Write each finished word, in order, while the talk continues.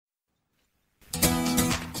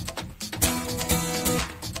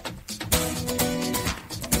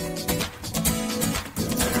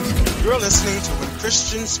You're listening to When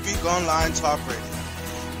Christians Speak Online Talk Radio,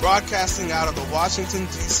 broadcasting out of the Washington,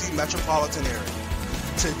 D.C. metropolitan area.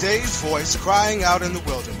 Today's voice crying out in the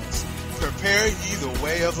wilderness, prepare ye the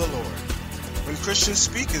way of the Lord. When Christians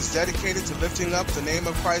Speak is dedicated to lifting up the name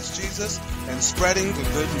of Christ Jesus and spreading the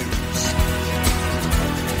good news.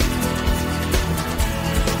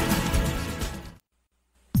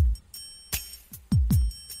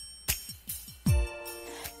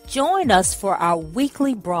 Join us for our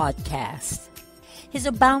weekly broadcast, His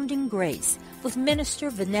Abounding Grace, with Minister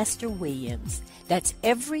Vanessa Williams. That's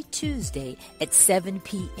every Tuesday at 7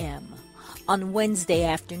 p.m. On Wednesday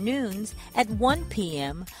afternoons at 1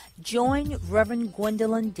 p.m., join Reverend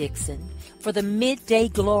Gwendolyn Dixon for the Midday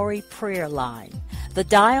Glory Prayer Line. The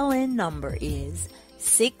dial-in number is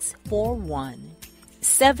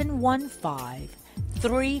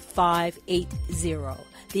 641-715-3580.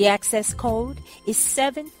 The access code is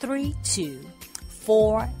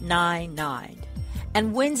 732499.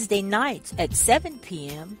 And Wednesday nights at 7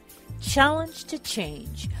 p.m., Challenge to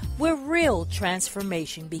Change, where real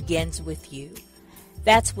transformation begins with you.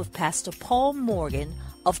 That's with Pastor Paul Morgan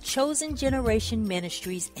of Chosen Generation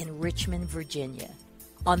Ministries in Richmond, Virginia.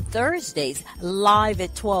 On Thursdays, live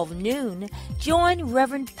at 12 noon, join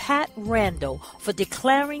Reverend Pat Randall for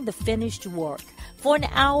Declaring the Finished Work, for an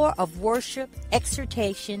hour of worship,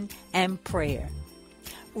 exhortation, and prayer.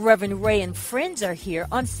 Reverend Ray and friends are here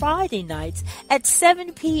on Friday nights at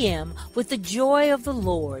 7 p.m. with the Joy of the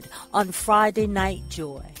Lord on Friday Night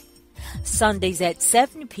Joy. Sundays at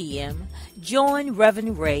 7 p.m., join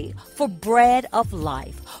Reverend Ray for Bread of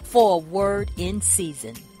Life for a word in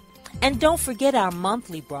season. And don't forget our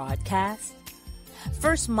monthly broadcast.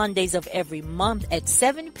 First Mondays of every month at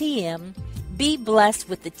 7 p.m., be blessed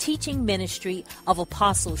with the teaching ministry of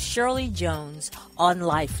Apostle Shirley Jones on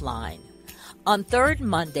LifeLine. On third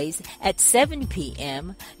Mondays at 7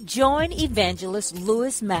 p.m., join Evangelist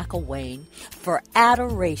Louis McElwain for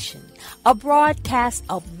Adoration, a broadcast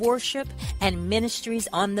of worship and ministries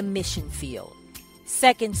on the mission field.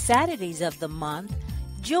 Second Saturdays of the month,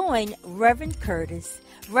 join Reverend Curtis,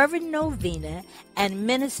 Reverend Novena, and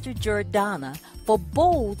Minister Jordana for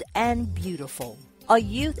Bold and Beautiful, a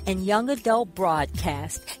youth and young adult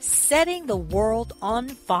broadcast setting the world on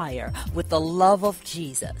fire with the love of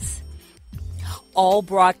Jesus. All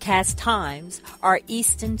broadcast times are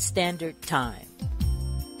Eastern Standard Time.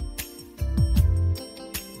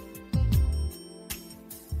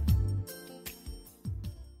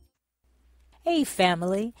 Hey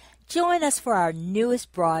family, join us for our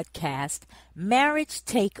newest broadcast, Marriage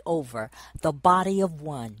Takeover, the Body of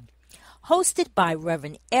One, hosted by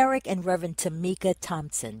Reverend Eric and Reverend Tamika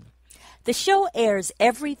Thompson. The show airs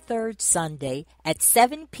every third Sunday at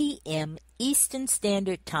 7 p.m. Eastern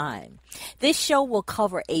Standard Time. This show will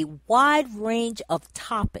cover a wide range of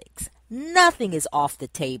topics. Nothing is off the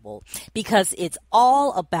table because it's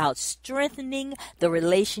all about strengthening the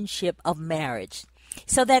relationship of marriage.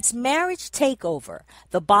 So that's Marriage Takeover,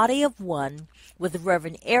 the Body of One, with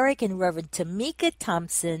Reverend Eric and Reverend Tamika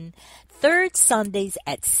Thompson, third Sundays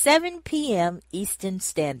at 7 p.m. Eastern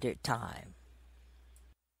Standard Time.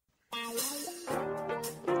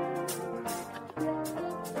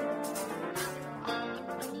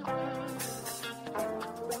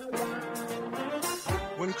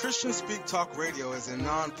 When Christians Speak Talk Radio is a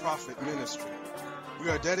non-profit ministry, we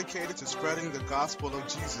are dedicated to spreading the gospel of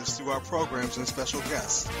Jesus through our programs and special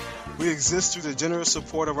guests. We exist through the generous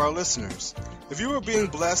support of our listeners. If you are being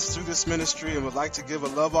blessed through this ministry and would like to give a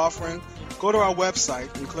love offering, go to our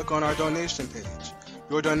website and click on our donation page.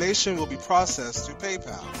 Your donation will be processed through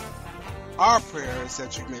PayPal. Our prayer is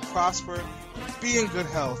that you may prosper and be in good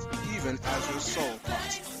health even as your soul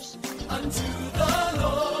prospers. Unto the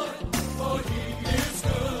Lord, for He is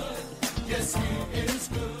good. Yes, He is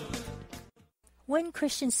good. When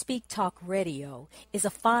Christians Speak Talk Radio is a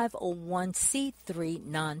 501c3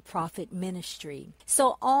 nonprofit ministry,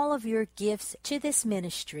 so all of your gifts to this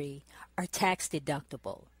ministry are tax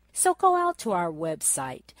deductible. So go out to our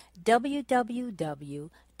website,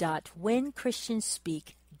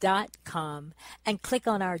 www.whenchristianspeak.com, and click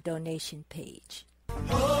on our donation page.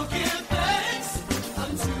 Oh, give thanks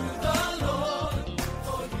unto the Lord,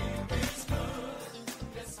 for He is good.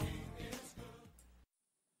 Yes, He is good.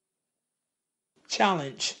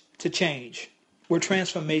 Challenge to change, where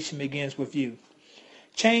transformation begins with you.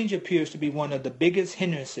 Change appears to be one of the biggest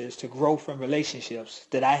hindrances to growth in relationships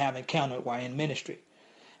that I have encountered while in ministry.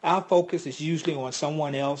 Our focus is usually on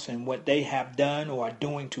someone else and what they have done or are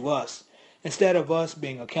doing to us, instead of us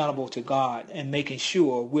being accountable to God and making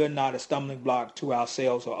sure we're not a stumbling block to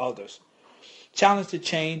ourselves or others. Challenge to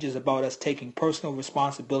Change is about us taking personal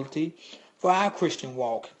responsibility for our Christian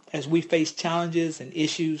walk as we face challenges and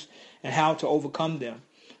issues and how to overcome them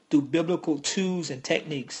through biblical tools and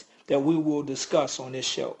techniques that we will discuss on this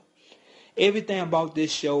show. Everything about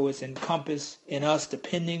this show is encompassed in us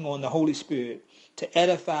depending on the Holy Spirit to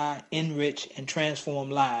edify, enrich, and transform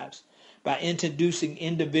lives by introducing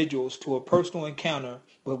individuals to a personal encounter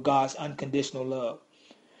with God's unconditional love.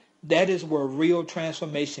 That is where real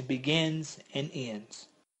transformation begins and ends.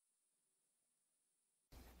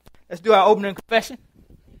 Let's do our opening confession.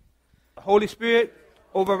 Holy Spirit,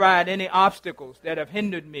 override any obstacles that have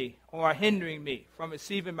hindered me or are hindering me from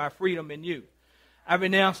receiving my freedom in you. I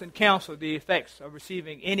renounce and cancel the effects of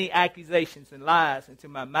receiving any accusations and lies into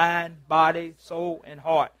my mind, body, soul, and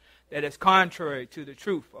heart that is contrary to the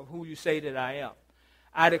truth of who you say that I am.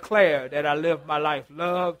 I declare that I live my life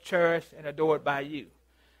loved, cherished, and adored by you.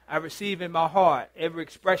 I receive in my heart every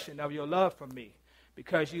expression of your love for me.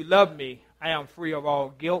 Because you love me, I am free of all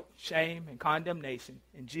guilt, shame, and condemnation.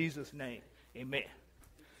 In Jesus' name, amen.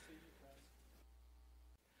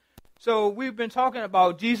 So we've been talking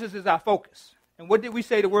about Jesus is our focus. And what did we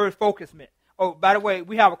say the word focus meant? Oh, by the way,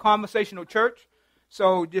 we have a conversational church.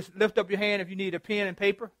 So just lift up your hand if you need a pen and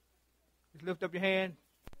paper. Just lift up your hand.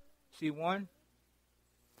 See 1,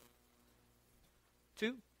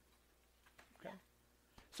 2. Okay.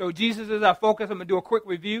 So Jesus is our focus. I'm going to do a quick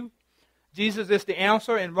review. Jesus is the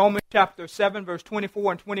answer in Romans chapter 7, verse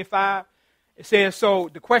 24 and 25. It says, so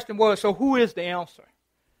the question was, so who is the answer?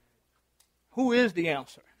 Who is the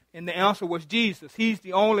answer? And the answer was Jesus. He's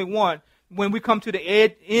the only one. When we come to the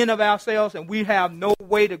end of ourselves and we have no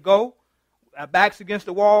way to go, our backs against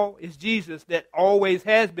the wall, it's Jesus that always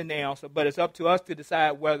has been the answer, but it's up to us to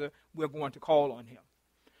decide whether we're going to call on him.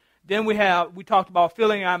 Then we talked about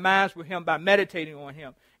filling our minds with him by meditating on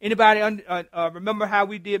him. Anybody remember how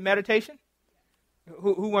we did meditation?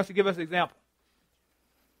 Who wants to give us an example?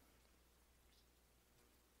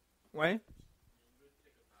 Wayne?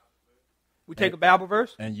 We take a Bible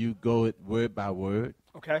verse. And you go it word by word.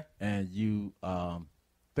 Okay. And you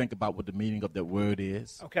think about what the meaning of that word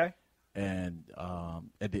is. Okay. And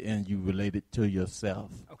at the end, you relate it to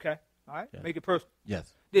yourself. Okay. All right. Yeah. Make it personal.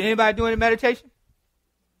 Yes. Did anybody do any meditation?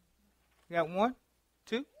 You got 1,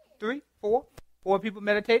 2, 3, 4. 4 people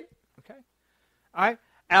meditated? Okay. All right.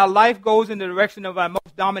 Our life goes in the direction of our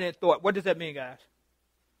most dominant thought. What does that mean, guys?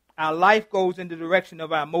 Our life goes in the direction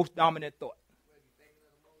of our most dominant thought.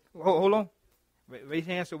 Hold on. Raise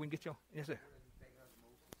your hand so we can get you on. Yes, sir.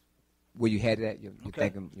 Where you headed at? You Okay.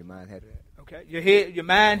 thinking your mind headed at? Okay. Your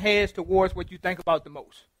mind heads towards what you think about the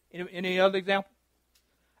most. Any other example?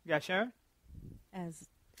 You got Sharon?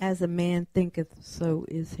 As a man thinketh, so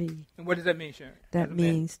is he. And what does that mean, Sharon? That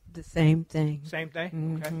means the same thing. Same thing?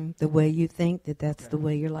 Mhm. Okay. The way you think, that's Okay. the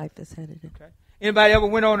way your life is headed. Okay. Anybody ever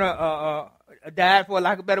went on a diet, for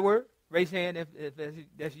lack of a better word? Raise your hand if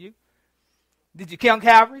that's you. Did you count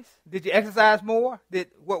calories? Did you exercise more?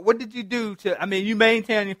 What did you do you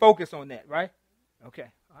maintain and focus on that, right? Okay.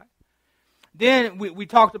 All right. Then we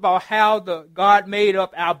talked about how God made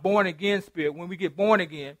up our born-again spirit. When we get born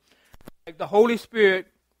again, like the Holy Spirit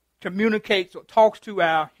communicates or talks to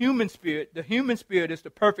our human spirit. The human spirit is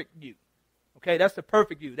the perfect you. Okay, that's the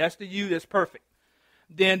perfect you. That's the you that's perfect.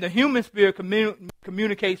 Then the human spirit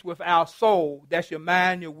communicates with our soul. That's your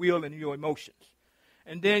mind, your will, and your emotions.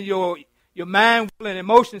 And then your mind, will, and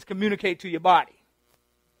emotions communicate to your body.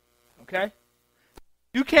 Okay?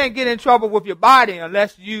 You can't get in trouble with your body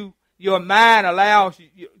unless your mind allows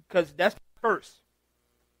you, because that's first.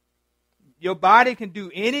 Your body can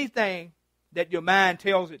do anything that your mind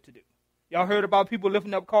tells it to do. Y'all heard about people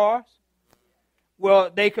lifting up cars?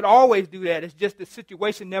 Well, they could always do that. It's just the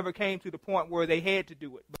situation never came to the point where they had to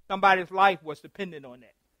do it. But somebody's life was dependent on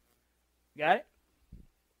that. Got it?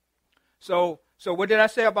 So what did I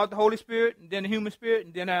say about the Holy Spirit, and then the human spirit,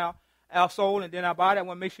 and then our soul, and then our body? I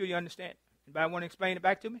want to make sure you understand. Anybody want to explain it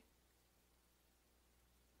back to me?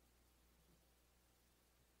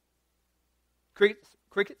 Crickets?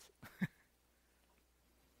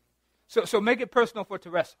 So make it personal for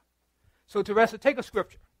Teresa. So Teresa, take a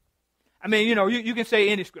scripture. You can say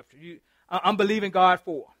any scripture. I'm believing God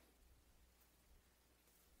for.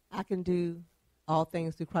 I can do all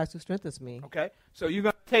things through Christ who strengthens me. Okay. So you're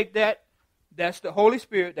going to take that. That's the Holy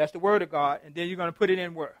Spirit. That's the Word of God. And then you're going to put it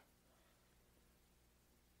in where?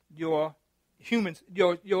 Your human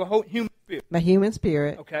spirit. My human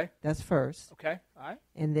spirit. Okay. That's first. Okay. All right.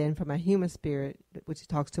 And then for my human spirit, which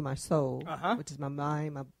talks to my soul, Uh-huh. which is my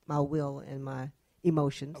mind, my will, and my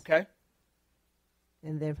emotions. Okay.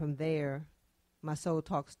 And then from there, my soul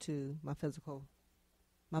talks to my physical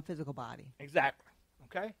body. Exactly.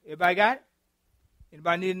 Okay. Everybody got it?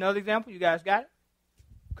 Anybody need another example? You guys got it?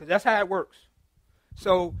 Because that's how it works.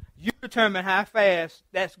 So you determine how fast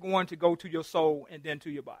that's going to go to your soul and then to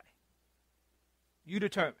your body. You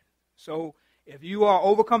determine. So if you are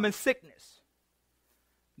overcoming sickness,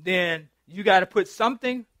 then you got to put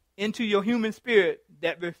something into your human spirit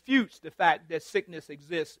that refutes the fact that sickness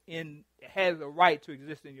exists has a right to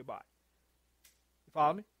exist in your body. You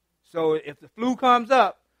follow me? So if the flu comes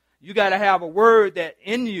up, you got to have a word that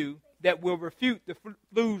in you that will refute the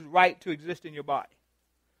flu's right to exist in your body.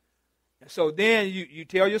 And so then you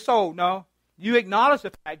tell your soul, no, you acknowledge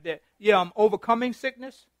the fact that, yeah, I'm overcoming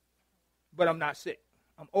sickness, but I'm not sick.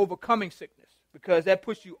 I'm overcoming sickness because that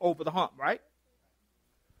puts you over the hump, right?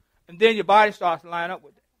 And then your body starts to line up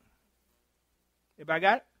with it. Everybody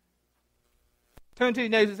got it? Turn to your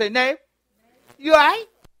neighbor and say, neighbor, you all right?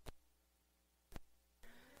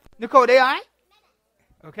 Nicole, they all right?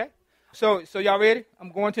 Okay. So y'all ready?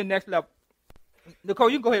 I'm going to the next level.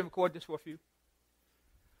 Nicole, you can go ahead and record this for a few.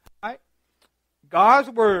 All right? God's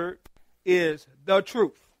word is the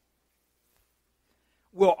truth.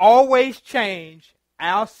 Will always change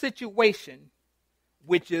our situation,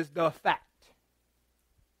 which is the fact.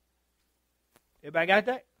 Everybody got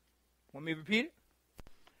that? Want me to repeat it?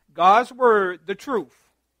 God's word, the truth,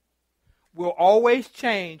 will always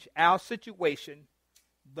change our situation,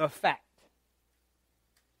 the fact.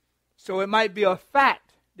 So it might be a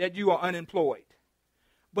fact that you are unemployed.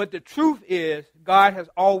 But the truth is, God has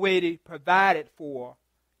already provided for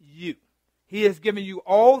you. He has given you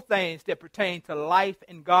all things that pertain to life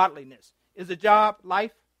and godliness. Is a job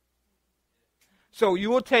life? So you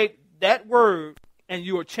will take that word and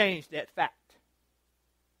you will change that fact.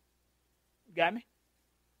 Got me?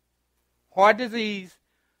 Heart disease,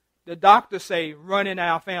 the doctors say, run in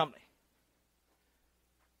our family.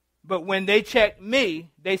 But when they check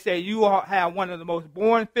me, they say you have one of the most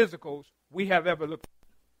boring physicals we have ever looked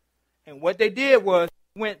at. And what they did was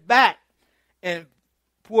went back and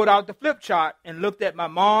pulled out the flip chart and looked at my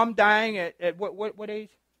mom dying at what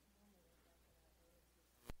age?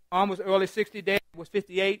 Mom was early 60, dad was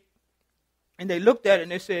 58. And they looked at it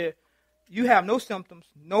and they said, you have no symptoms,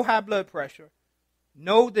 no high blood pressure,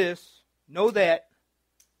 no this, no that.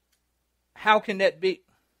 How can that be?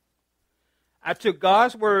 I took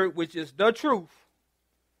God's word, which is the truth,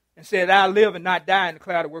 and said, I live and not die and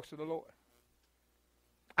declare the works of the Lord.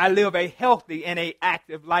 I live a healthy and an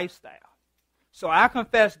active lifestyle. So I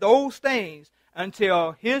confessed those things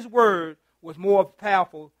until his word was more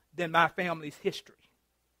powerful than my family's history.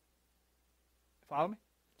 Follow me?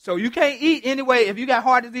 So you can't eat any way, if you got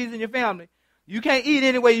heart disease in your family, you can't eat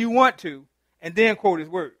any way you want to and then quote his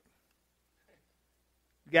word.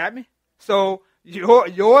 You got me? So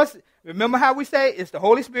yours, remember how we say it's the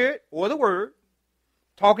Holy Spirit or the Word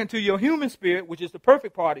talking to your human spirit, which is the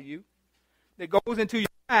perfect part of you, that goes into your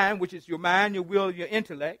mind, which is your mind, your will, your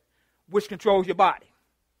intellect, which controls your body.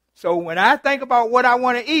 So when I think about what I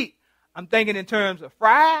want to eat, I'm thinking in terms of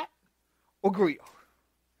fried or grilled.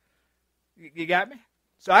 You got me?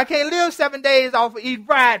 So I can't live 7 days off of eating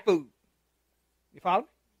fried food. You follow me?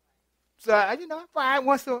 So, I fry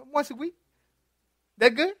once a week.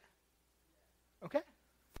 That good? Okay.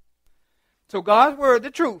 So God's word,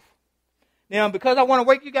 the truth. Now, because I want to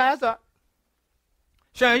wake you guys up,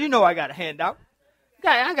 Sharon, you know I got a handout.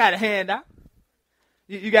 I got a handout.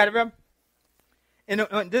 You got it, remember?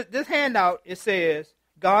 And this handout, it says,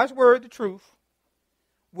 God's word, the truth,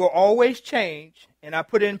 will always change. And I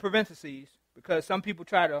put it in parentheses because some people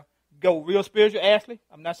try to go real spiritual, Ashley.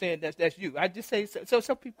 I'm not saying that's you. I just say, so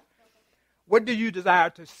some people, what do you desire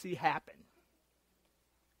to see happen?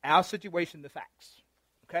 Our situation, the facts.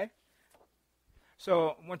 Okay?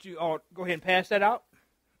 So I want you all to go ahead and pass that out.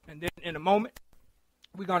 And then in a moment,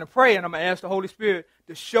 we're going to pray, and I'm going to ask the Holy Spirit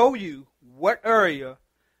to show you what area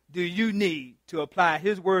do you need to apply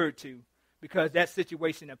his word to, because that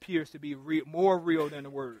situation appears to be more real than the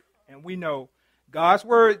word. And we know God's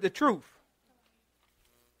word, the truth,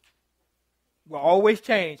 will always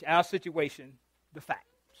change our situation, the facts.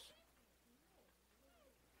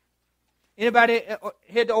 Anybody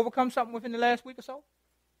had to overcome something within the last week or so?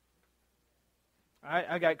 All right,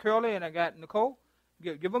 I got Curly and I got Nicole.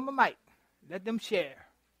 Give them a mic. Let them share.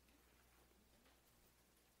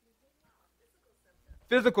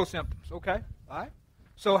 Physical symptoms, okay. All right.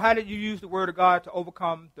 So how did you use the word of God to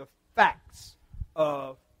overcome the facts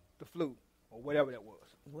of the flu or whatever that was?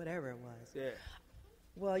 Whatever it was. Yeah.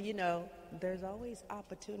 Well, there's always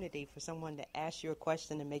opportunity for someone to ask you a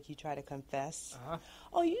question and make you try to confess. Uh-huh.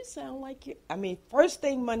 Oh, you sound like you. First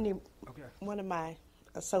thing Monday, Okay. one of my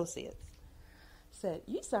associates said,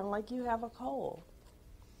 you sound like you have a cold.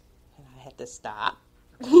 And I had to stop.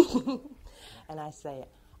 And I said,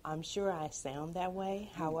 I'm sure I sound that way.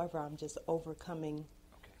 However, I'm just overcoming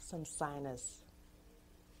some sinus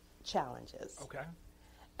challenges. Okay.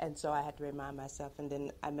 And so I had to remind myself, and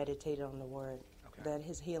then I meditated on the word that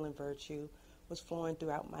his healing virtue was flowing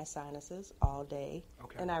throughout my sinuses all day.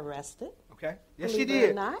 Okay. And I rested. Okay. Yes, Believe she it or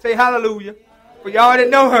did. not. Say hallelujah. For y'all that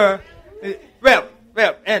know her,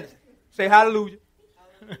 Rev Anderson, say hallelujah.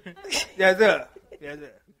 Yes, sir. Yes,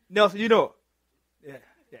 sir. Nelson, you know her.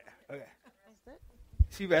 Yeah, okay.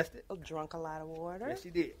 She rested. Drunk a lot of water. Yes, she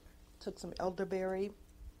did. Took some elderberry,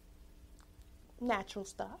 natural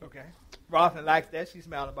stuff. Okay. Rosalind likes that. She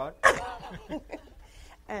smiled about it.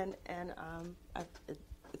 and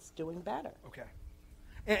it's doing better. Okay.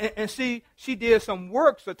 And see, she did some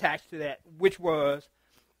works attached to that, which was,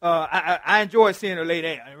 I enjoyed seeing her lay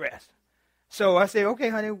down and rest. So I said, okay,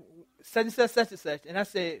 honey, such and such, such and such. And I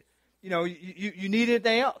said, you need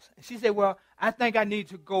anything else? And she said, well, I think I need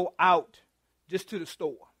to go out just to the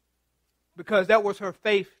store. Because that was her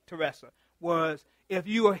faith, Teresa, was if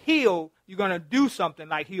you are healed, you're going to do something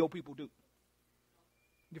like healed people do.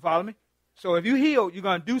 You follow me? So if you heal, you're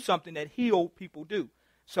going to do something that healed people do.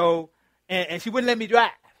 So, and she wouldn't let me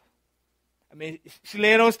drive. I mean, she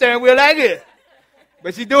laying on the steering wheel like this.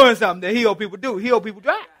 But she's doing something that healed people do. Healed people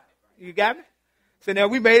drive. You got me? So now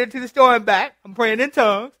we made it to the store and back. I'm praying in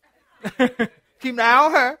tongues. Keep an eye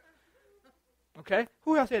on her. Okay.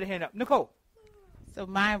 Who else had a hand up? Nicole. So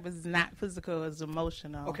mine was not physical, it was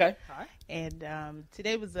emotional. Okay. All right. And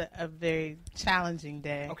today was a very challenging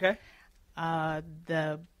day. Okay.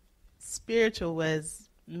 The spiritual was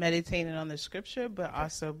meditating on the scripture, but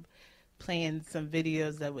also playing some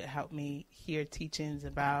videos that would help me hear teachings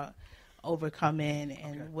about overcoming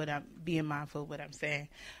and what I'm being mindful of what I'm saying.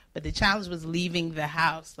 But the challenge was leaving the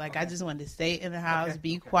house. Like, I just wanted to stay in the house,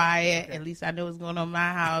 be quiet. At least I know what's going on in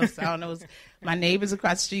my house. I don't know. My neighbors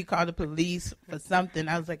across the street called the police for something.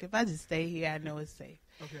 I was like, if I just stay here, I know it's safe.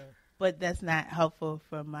 Okay. But that's not helpful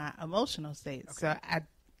for my emotional state. So I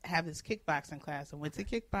have this kickboxing class. I went to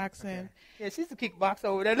kickboxing. Yeah, she's a kickboxer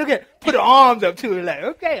over there. Look at, put her arms up to her like,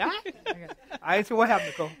 okay, all right. All right, so what happened,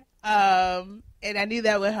 Nicole? And I knew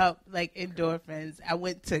that would help, like, endorphins. I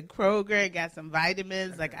went to Kroger and got some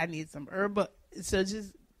vitamins. Like, I need some herbal. So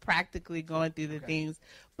just practically going through the things.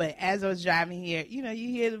 But as I was driving here, you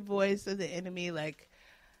hear the voice of the enemy, like,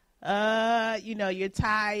 you're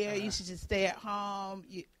tired. You should just stay at home.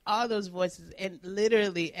 All those voices. And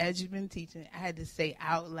literally, as you've been teaching, I had to say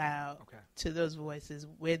out loud to those voices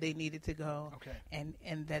where they needed to go and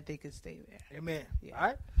that they could stay there. Amen. Yeah. All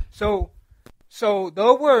right. So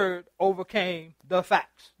the word overcame the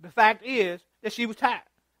facts. The fact is that she was tired.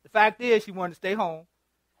 The fact is she wanted to stay home.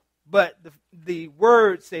 But the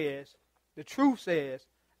word says, the truth says,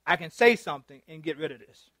 I can say something and get rid of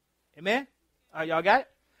this. Amen? Y'all got it?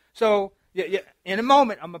 So in a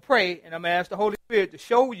moment, I'm going to pray and I'm going to ask the Holy Spirit to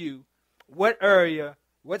show you what area,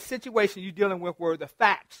 what situation you're dealing with where the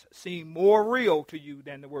facts seem more real to you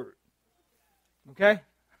than the word. Okay?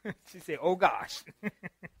 She said, oh gosh.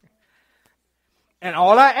 And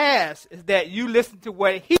all I ask is that you listen to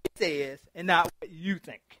what he says and not what you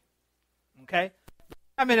think. Okay?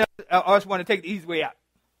 I mean, I just want to take the easy way out.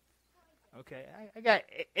 Okay? I got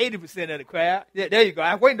 80% of the crowd. Yeah, there you go.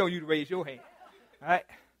 I'm waiting on you to raise your hand. All right?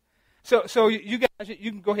 So you guys,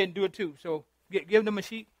 you can go ahead and do it too. So give them a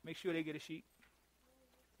sheet. Make sure they get a sheet.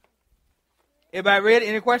 Everybody ready?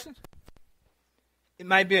 Any questions? It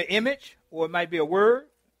might be an image or it might be a word.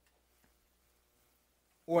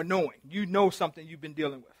 Or knowing. You know something you've been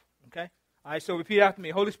dealing with. Okay? All right, so repeat after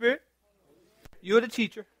me. Holy Spirit, you're the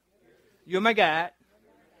teacher. You're my guide.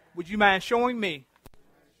 Would you mind showing me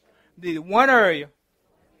the one area,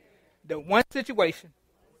 the one situation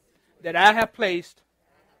that I have placed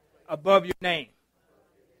above your name?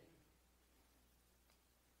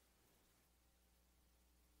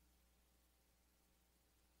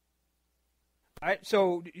 All right,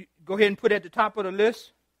 so go ahead and put at the top of the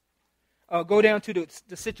list. Go down to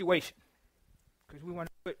the situation, because we want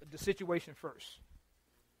to put the situation first.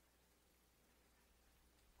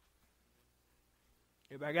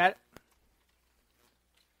 Everybody got it?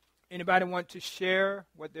 Anybody want to share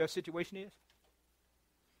what their situation is?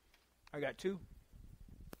 I got two.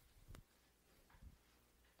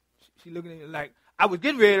 She looking at me like, I was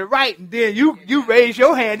getting ready to write, and then you raised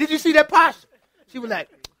your hand. Did you see that posture? She was like,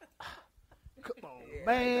 come on,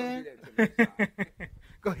 man.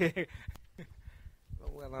 Go ahead.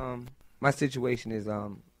 Well, my situation is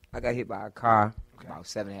I got hit by a car about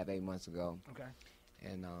 7.5, 8 months ago. Okay.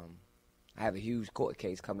 And I have a huge court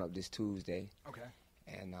case coming up this Tuesday. Okay.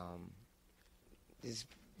 And it's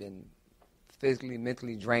been physically,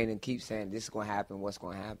 mentally draining. Keep saying this is going to happen, what's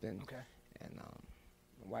going to happen. Okay. And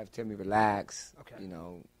wife tell me relax. Okay. You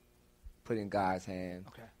know, put in God's hand.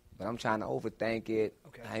 Okay. But I'm trying to overthink it.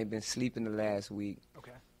 Okay. I ain't been sleeping the last week.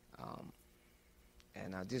 Okay.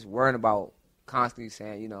 And I'm just worrying about constantly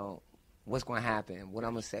saying, you know, what's going to happen, what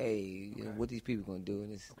I'm going to say, you know, what these people going to do.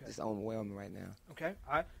 And it's just overwhelming right now. Okay.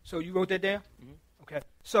 All right. So you wrote that down? Mm-hmm. Okay.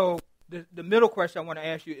 So the middle question I want to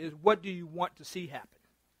ask you is, what do you want to see happen?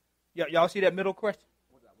 Y'all see that middle question?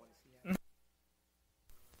 What do I want to see happen?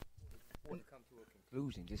 For it to come to a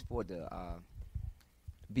conclusion, just for it to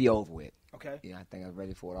be over with. Okay. Yeah, I think I'm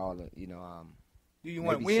ready for it all. You know, do you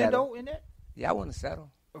want to maybe win settle. though in that? Yeah, I want to settle.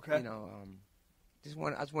 Okay. You know, I just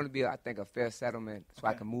want to be, I think, a fair settlement so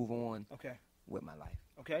I can move on. Okay. With my life.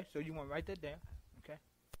 Okay. So you want to write that down? Okay.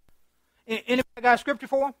 Anybody got a scripture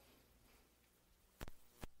for him?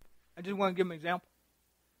 I just want to give him an example.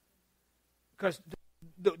 Because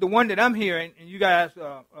the one that I'm hearing, and you guys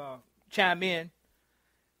chime in,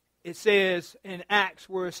 it says in Acts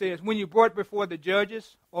where it says, when you brought before the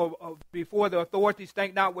judges or before the authorities,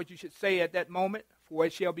 think not what you should say at that moment, for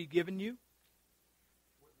it shall be given you.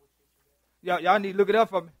 Y'all need to look it up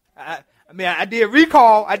for me. I did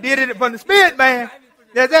recall. I did it from the Spirit, man.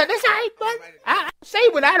 That's all right, but I say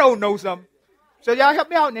when I don't know something. So y'all help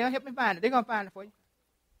me out now. Help me find it. They're going to find it for you.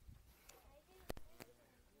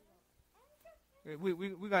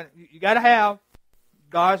 You got to have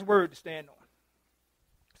God's word to stand on.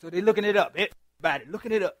 So they're looking it up. Everybody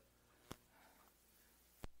looking it up.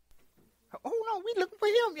 Hold on, we looking for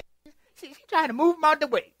him. She's trying to move him out the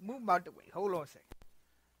way. Move him out the way. Hold on a second.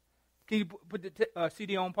 Can you put the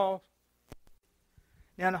CD on pause?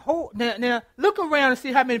 Now look around and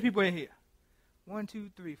see how many people in here. 1, 2,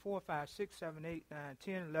 3, 4, 5, 6, 7, 8, 9,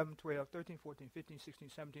 10, 11, 12, 13, 14, 15, 16,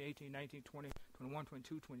 17, 18, 19, 20, 21,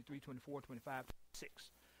 22, 23, 24, 25, 26.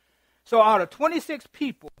 So out of 26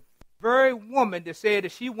 people, the very woman that said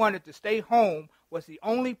that she wanted to stay home was the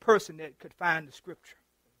only person that could find the scripture.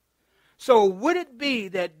 So would it be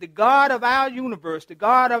that the God of our universe, the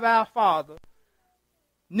God of our Father,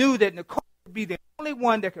 knew that Nicole would be the only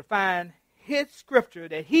one that could find his scripture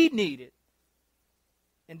that he needed?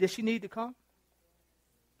 And did she need to come?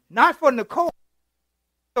 Not for Nicole,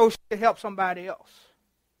 so she could help somebody else.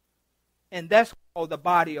 And that's called the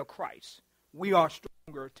body of Christ. We are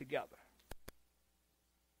stronger together.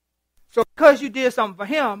 So because you did something for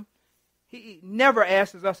him, he never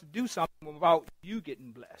asks us to do something without you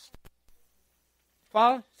getting blessed.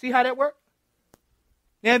 Follow? See how that worked?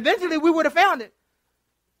 Now eventually we would have found it.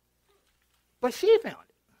 But she found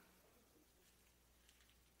it.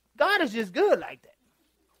 God is just good like that.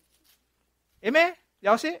 Amen?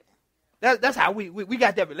 Y'all see it? That's how we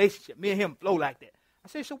got that relationship. Me and him flow like that. I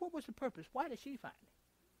said, so what was the purpose? Why did she find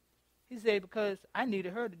it? He said, because I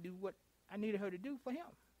needed her to do what I needed her to do for him.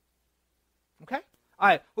 Okay? All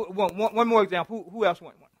right. One more example. Who else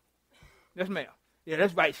want one? Yes, ma'am. Yeah,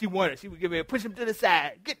 that's right. She wanted. She would give me push him to the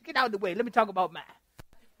side. Get out of the way. Let me talk about mine.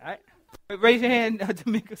 All right? Raise your hand,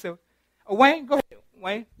 Tamika. So, Wayne, go ahead.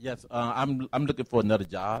 Wayne? Yes, I'm looking for another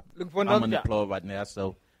job. Looking for another I'm job. unemployed right now,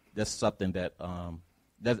 so that's something that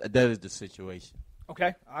that is the situation.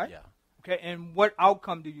 Okay, all right. Yeah. Okay, and what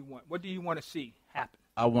outcome do you want? What do you want to see happen?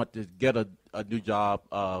 I want to get a new job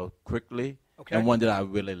quickly, Okay. and one that I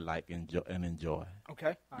really like and enjoy.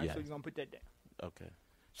 Okay, all right, Yes. so you're going to put that down. Okay.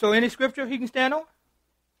 So any scripture he can stand on?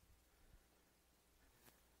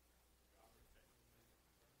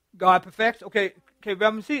 God perfects. Okay,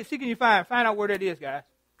 Reverend, see can you find out where that is, guys?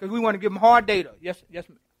 Because we want to give them hard data. Yes,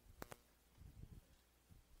 ma'am.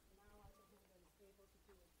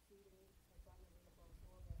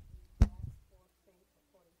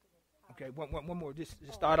 Okay, one more. Just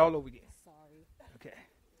start all over again. Sorry. Okay.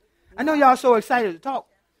 I know y'all so excited to talk.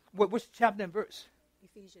 What's chapter and verse?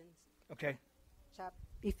 Ephesians. Okay.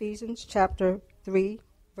 Ephesians chapter 3,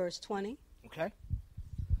 verse 20. Okay.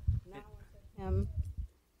 Now unto him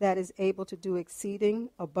that is able to do exceeding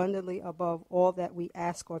abundantly above all that we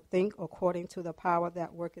ask or think, according to the power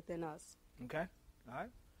that worketh in us. Okay. All right.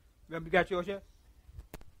 Remember, you got yours yet?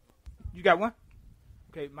 You got one?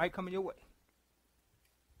 Okay, might coming your way.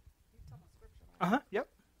 Yep.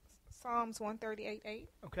 Psalms 138:8.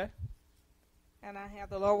 Okay. And I have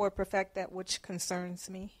the Lord will perfect that which concerns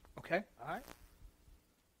me. Okay. All right.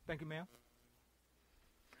 Thank you, ma'am.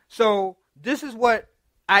 So this is what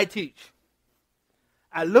I teach.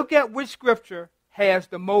 I look at which scripture has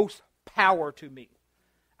the most power to me.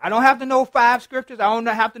 I don't have to know 5 scriptures. I don't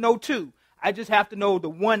have to know 2. I just have to know the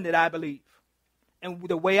one that I believe. And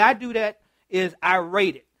the way I do that is I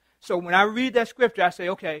rate it. So when I read that scripture, I say,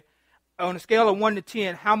 okay, on a scale of 1 to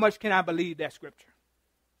 10, how much can I believe that scripture?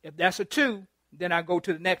 If that's a 2, then I go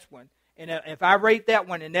to the next one. And if I rate that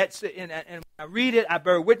one and and I read it, I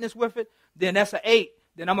bear witness with it, then that's an 8.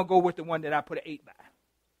 Then I'm going to go with the one that I put an 8 by.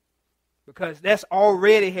 Because that's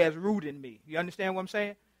already has root in me. You understand what I'm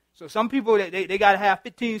saying? So some people, they got to have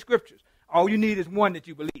 15 scriptures. All you need is one that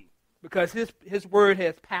you believe. Because his word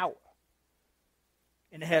has power.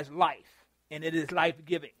 And it has life. And it is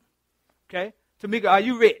life-giving. Okay? Tamika, are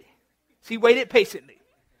you ready? She waited patiently.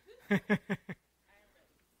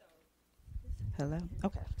 Hello?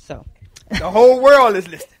 Okay, so. The whole world is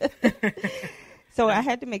listening. So I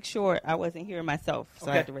had to make sure I wasn't hearing myself. So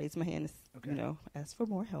Okay. I had to raise my hand and, ask for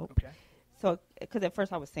more help. Okay. So, because at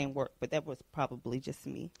first I was saying work, but that was probably just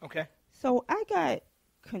me. Okay. So I got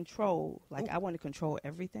control. Like, I want to control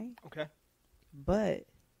everything. Okay. But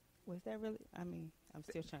was that really? I mean, I'm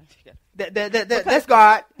still trying to figure That's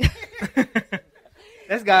God.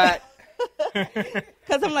 That's God.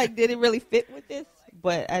 Because I'm like, did it really fit with this?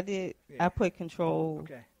 But I did. Yeah. I put control.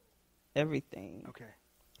 Everything. Okay.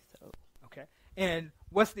 So. Okay. And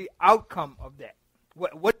what's the outcome of that?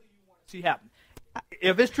 What do you want to see happen?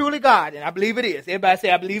 If it's truly God, and I believe it is, everybody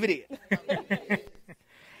say I believe it is.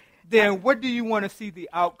 Then what do you want to see the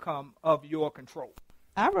outcome of your control?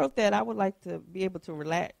 I wrote that I would like to be able to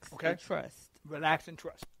relax and trust. Relax and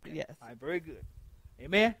trust. Okay. Yes. All right, very good.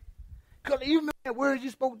 Amen. Cause you remember that word you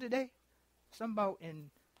spoke today? Something about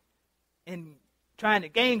in trying to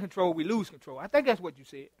gain control, we lose control. I think that's what you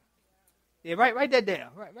said. Yeah, write that down.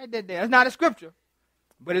 Write that down. It's not a scripture,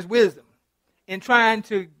 but it's wisdom. In trying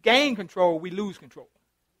to gain control, we lose control.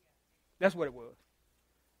 That's what it was.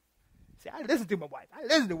 See, I listen to my wife. I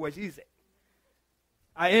listen to what she said.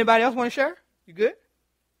 Anybody else want to share? You good?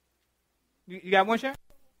 You got one share?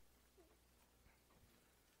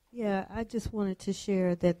 Yeah, I just wanted to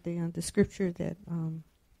share that the scripture that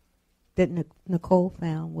Nicole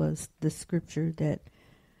found was the scripture that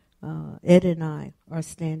Ed and I are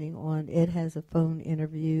standing on. Ed has a phone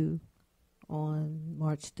interview on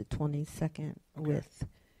March the 22nd with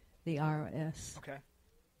the IRS. Okay.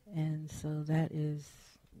 And so that is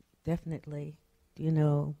definitely,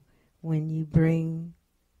 when you bring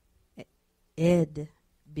Ed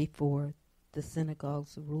before the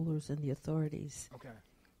synagogues, the rulers, and the authorities,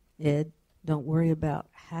 Ed, don't worry about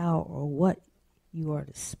how or what you are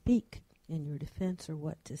to speak in your defense or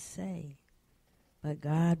what to say, but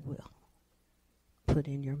God will put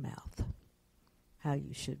in your mouth how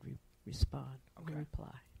you should respond or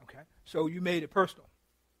reply. Okay. So you made it personal.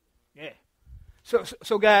 Yeah.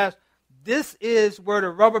 So guys, this is where the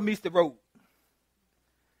rubber meets the road.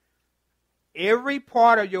 Every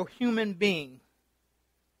part of your human being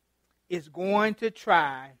is going to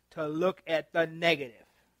try to look at the negative.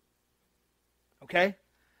 Okay?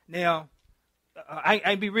 Now,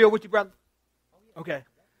 I be real with you, brother. Okay.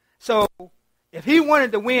 So, if he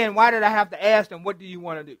wanted to win, why did I have to ask him, what do you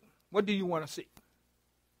want to do? What do you want to see?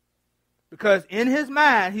 Because in his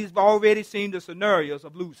mind, he's already seen the scenarios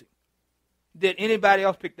of losing. Did anybody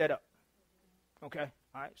else pick that up? Okay.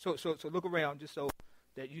 All right. So look around just so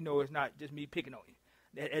that you know it's not just me picking on you.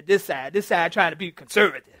 At this side trying to be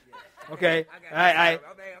conservative. Okay. All right.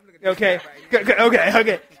 Okay.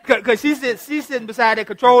 Okay. Because she's sitting beside that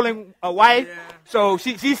controlling a wife, so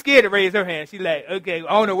she's scared to raise her hand. She's like, okay,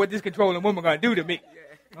 I don't know what this controlling woman gonna do to me.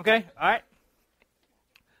 Okay. All right.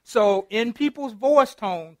 So in people's voice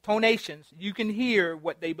tonations, you can hear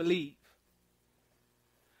what they believe.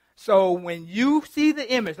 So when you see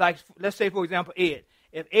the image, like let's say for example Ed,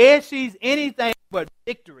 if Ed sees anything but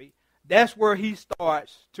victory, that's where he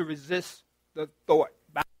starts to resist the thought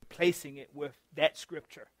by replacing it with that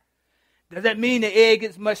scripture. Does that mean that Ed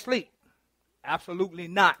gets much sleep? Absolutely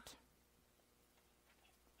not.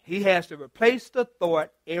 He has to replace the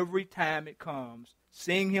thought every time it comes,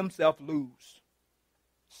 seeing himself lose.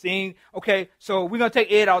 Okay, so we're going to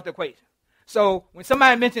take Ed out the equation. So when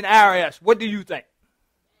somebody mentioned IRS, what do you think?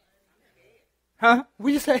 Huh? What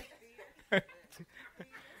do you say?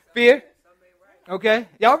 Fear? Okay.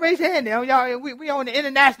 Y'all raise your hand now. Y'all, we on the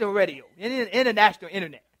international radio, international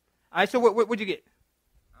internet. All right, so what'd you get?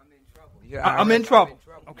 I'm in trouble. I'm in trouble.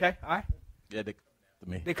 Okay, all right. Yeah,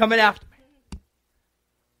 They're coming after me.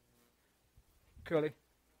 Curly.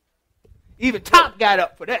 Even Top got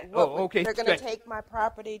up for that. Okay. They're going to take my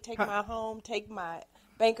property, take my home, take my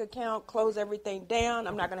bank account, close everything down.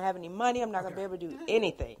 I'm not going to have any money. I'm not going to be able to do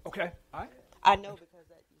anything. Okay. All right. I know because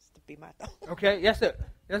that used to be my thought. Okay. Yes, sir.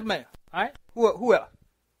 Yes, ma'am. All right. Who else?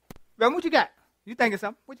 Reverend, what you got? You thinking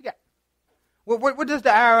something? What you got? What does the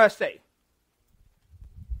IRS say?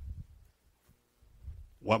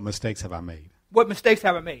 What mistakes have I made? What mistakes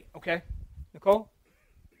have I made? Okay. Nicole?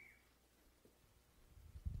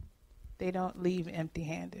 They don't leave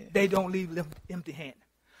empty-handed. They don't leave empty-handed.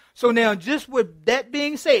 So now, just with that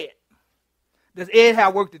being said, does Ed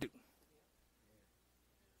have work to do?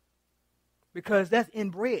 Because that's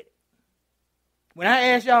inbred. When I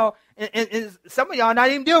ask y'all, and some of y'all not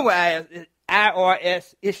even dealing with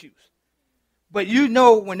IRS issues, but you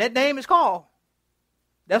know when that name is called,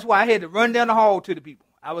 that's why I had to run down the hall to the people.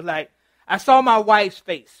 I was like, I saw my wife's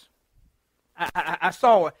face. I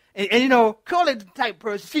saw her. And you know, Curly's the type of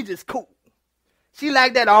person, she's just cool. She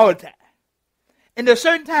like that all the time. And there's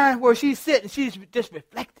certain times where she's sitting, she's just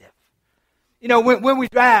reflective. You know, when we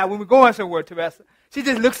drive, when we're going somewhere, Teresa, she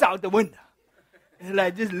just looks out the window. And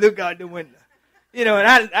like, just look out the window. You know,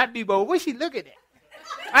 and I'd be, but what's she looking at?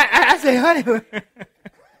 I say, honey.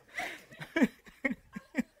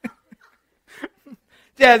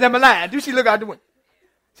 Jazz, am I lying? Do she look out the window?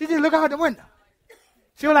 She just look out the window.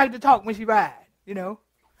 She don't like to talk when she ride, you know.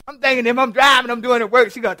 I'm thinking if I'm driving, I'm doing the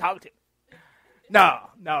work, she going to talk to me.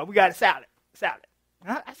 No, we got a salad.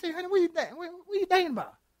 I say, honey, what you think? What you thinking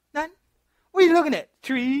about? Nothing. What are you looking at?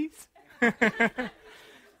 Trees.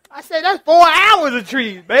 I said, that's 4 hours of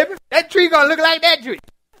trees, baby. That tree going to look like that tree.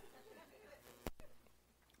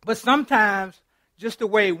 But sometimes, just the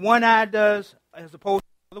way one eye does as opposed to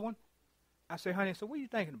the other one, I say, honey, so what are you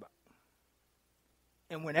thinking about?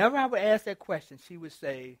 And whenever I would ask that question, she would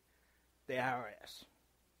say, the IRS.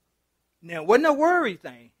 Now, it wasn't a worry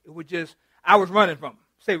thing. It was just, I was running from them.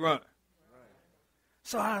 Say run.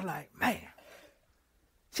 So I was like, man,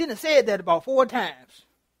 she done said that about 4 times.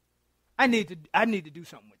 I need to do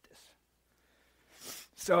something with this.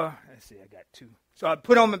 So, let's see, I got 2. So I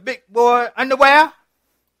put on my big boy underwear,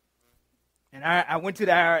 and I went to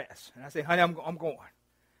the IRS. And I said, honey, I'm going.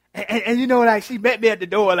 And you know, like, she met me at the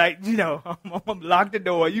door, like, you know, I'm locked the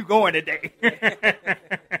door. You going today. And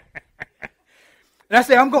I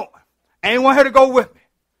said, I'm going. I ain't want her to go with me.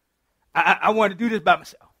 I wanted to do this by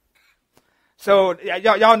myself. So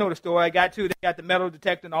y'all know the story. I got they got the metal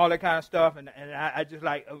detector and all that kind of stuff, and I just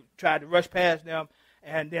like tried to rush past them,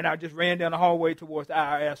 and then I just ran down the hallway towards the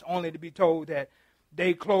IRS, only to be told that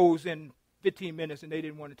they closed in 15 minutes and they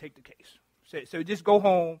didn't want to take the case. So just go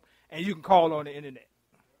home and you can call on the internet.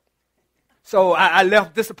 So I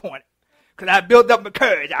left disappointed because I built up my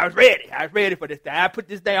courage. I was ready for this thing. I put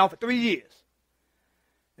this down for 3 years.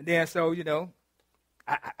 And then so, you know,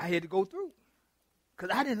 I had to go through.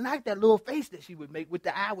 Because I didn't like that little face that she would make with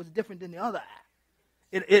the eye was different than the other eye.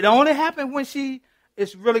 It only happened when she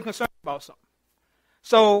is really concerned about something.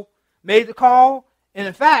 So made the call. And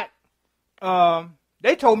in fact,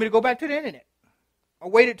 they told me to go back to the internet. I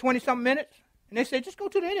waited 20-something minutes. And they said, just go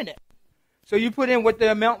to the internet. So you put in what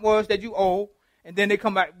the amount was that you owe, and then they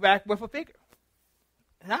come back with a figure.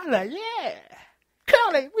 And I was like, yeah,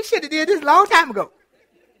 Curly, we should have did this a long time ago.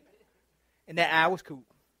 And that eye was cool.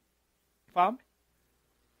 Follow me?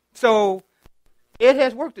 So it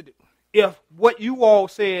has work to do. If what you all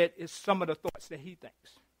said is some of the thoughts that he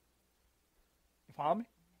thinks. You follow me?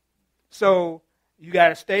 So you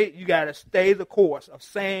gotta stay the course of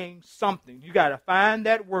saying something. You gotta find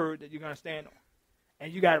that word that you're gonna stand on.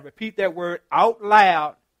 And you got to repeat that word out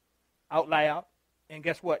loud, and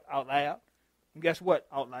guess what? Out loud, and guess what?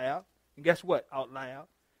 Out loud, and guess what? Out loud.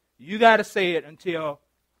 You got to say it until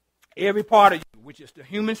every part of you, which is the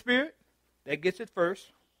human spirit, that gets it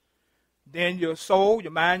first, then your soul,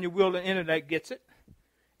 your mind, your will, and intellect gets it,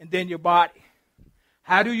 and then your body.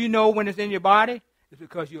 How do you know when it's in your body? It's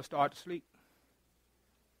because you'll start to sleep.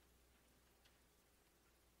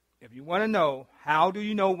 If you want to know, how do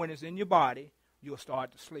you know when it's in your body? You'll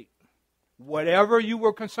start to sleep. Whatever you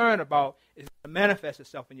were concerned about is going to manifest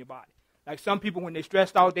itself in your body. Like some people, when they're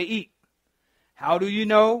stressed out, they eat. How do you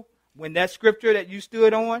know when that scripture that you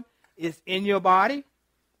stood on is in your body?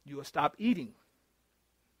 You will stop eating.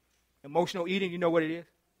 Emotional eating, you know what it is?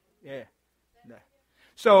 Yeah.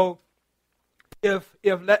 So if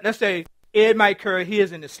let's say Ed might carry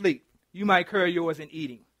his in the sleep, you might carry yours in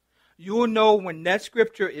eating. You'll know when that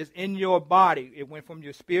scripture is in your body. It went from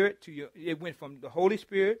your spirit it went from the Holy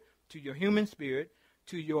Spirit to your human spirit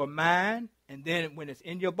to your mind, and then when it's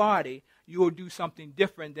in your body, you will do something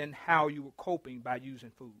different than how you were coping by using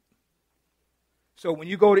food. So when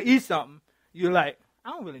you go to eat something, you're like, I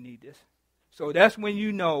don't really need this. So that's when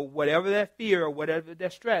you know whatever that fear or whatever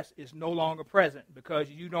that stress is no longer present because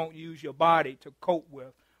you don't use your body to cope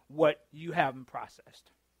with what you haven't processed.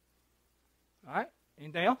 All right?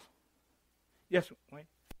 Anything else? Yes, Wayne.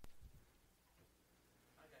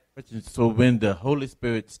 So when the Holy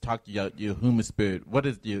Spirit talks to your human spirit, what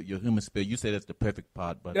is your human spirit? You say that's the perfect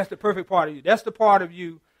part, but that's the perfect part of you. That's the part of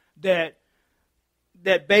you that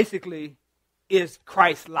basically is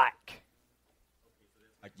Christ-like.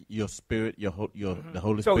 Like your spirit, the Holy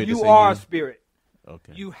so Spirit. So you are a spirit.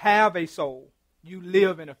 Okay. You have a soul. You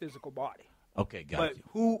live in a physical body. Okay, got but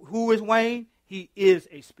you. Who is Wayne? He is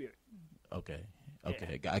a spirit. Okay.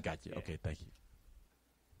 Okay, I got you. Okay, thank you.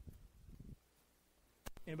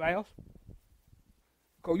 Anybody else?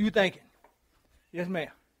 Go, you thinking? Yes, ma'am.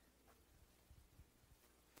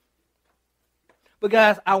 But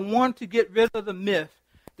guys, I want to get rid of the myth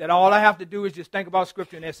that all I have to do is just think about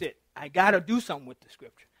Scripture and that's it. I got to do something with the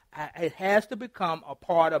Scripture. It has to become a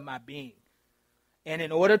part of my being. And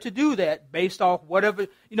in order to do that, based off whatever,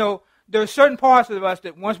 there are certain parts of us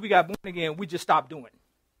that once we got born again, we just stopped doing.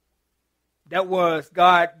 That was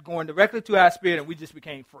God going directly to our spirit and we just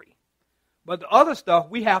became free. But the other stuff,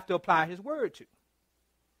 we have to apply His word to.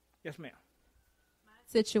 Yes, ma'am.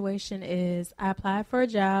 Situation is I applied for a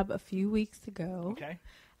job a few weeks ago. Okay.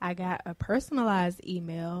 I got a personalized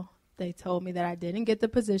email. They told me that I didn't get the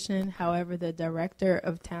position. However, the director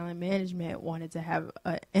of talent management wanted to have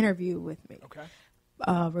an interview with me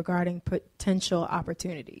regarding potential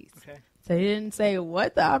opportunities. Okay. So they didn't say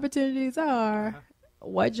what the opportunities are,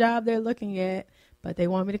 what job they're looking at, but they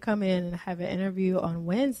want me to come in and have an interview on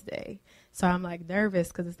Wednesday. So I'm like nervous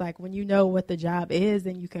because it's like when you know what the job is,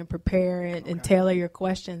 then you can prepare and tailor your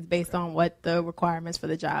questions based on what the requirements for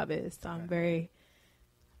the job is. So I'm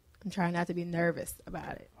trying not to be nervous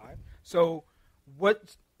about it. All right. So what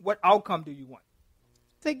outcome do you want?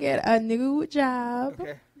 To get a new job,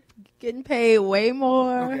 getting paid way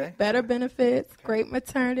more, better benefits, great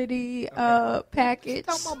maternity package.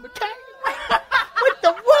 Talking about maternity? What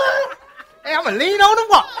the what? Hey, I'm going to lean on the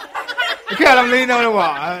wall. Okay, I'm leaning on the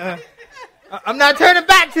wall. I'm not turning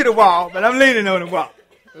back to the wall, but I'm leaning on the wall.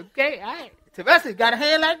 Okay, all right. Teresa's got a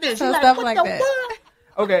hand like this. So She's stuff like like that. What?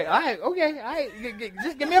 Okay, all right.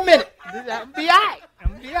 Just give me a minute. I'm going to be all right.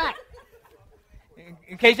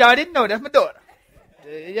 In case y'all didn't know, that's my daughter.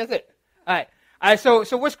 That's it. All right. So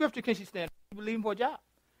what scripture can she stand? You believing for a job?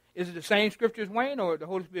 Is it the same scripture as Wayne, or the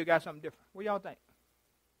Holy Spirit got something different? What y'all think?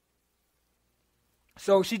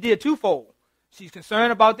 So she did twofold. She's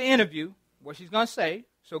concerned about the interview, what she's going to say.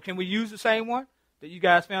 So can we use the same one that you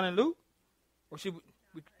guys found in Luke? Or she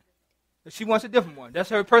wants a different one. That's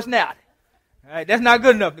her personality. All right, that's not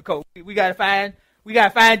good enough, Nicole. We gotta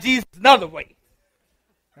find Jesus another way.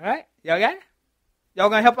 All right, y'all got it? Y'all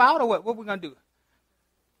gonna help out or what? What we gonna do?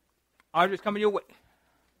 Audrey's coming your way.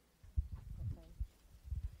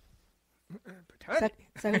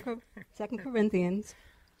 Second Corinthians.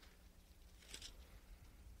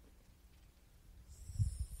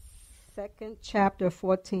 Second chapter,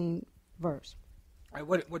 14 verse. All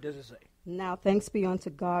right, what does it say? Now thanks be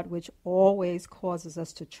unto God, which always causes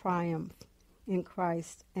us to triumph in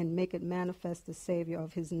Christ and make it manifest the Savior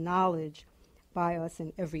of His knowledge by us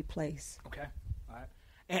in every place. Okay, all right.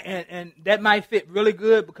 And that might fit really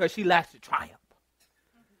good because she likes to triumph.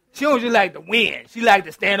 She don't just like to win. She likes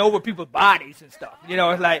to stand over people's bodies and stuff.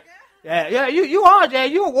 It's like, you are, Jay.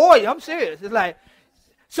 You're a warrior. I'm serious. It's like,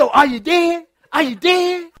 so are you dead? Are you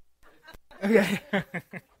dead? Okay.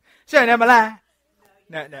 Sharon, am I lying?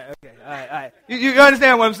 No, okay. All right. You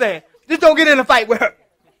understand what I'm saying? Just don't get in a fight with her.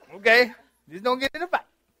 Okay? Just don't get in a fight.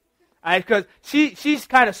 All right, because she's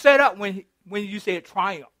kind of set up when you say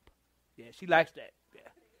triumph. Yeah, she likes that. Yeah.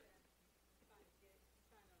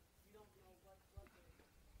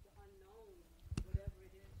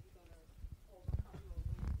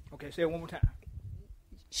 Okay, say it one more time.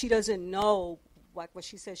 She doesn't know, like what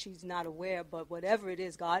she says, she's not aware, but whatever it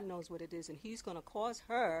is, God knows what it is, and He's going to cause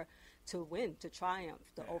her to win, to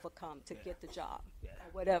triumph, to overcome, to get the job,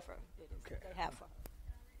 or whatever it is that they have for her.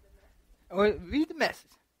 Oh, read the message.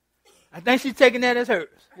 I think she's taking that as hers.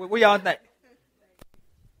 What y'all think?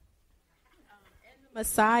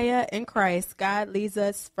 Messiah in Christ, God leads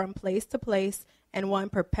us from place to place in one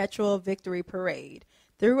perpetual victory parade.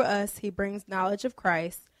 Through us, He brings knowledge of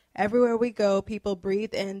Christ. Everywhere we go, people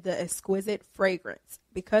breathe in the exquisite fragrance.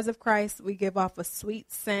 Because of Christ, we give off a sweet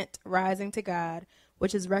scent rising to God,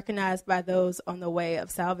 which is recognized by those on the way of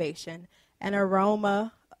salvation, an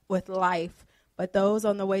aroma with life. But those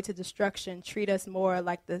on the way to destruction treat us more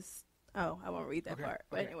like this. Oh, I won't read that part.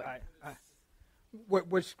 But anyway. All right.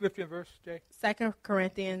 What scripture and verse, Jay? 2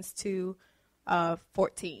 Corinthians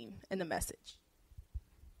 2:14 in the Message.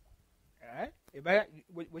 All right. Everybody,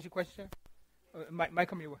 what's your question, sir? Might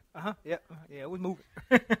come your way. Yeah, it was moving.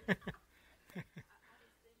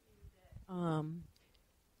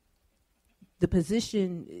 The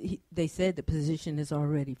position, they said the position is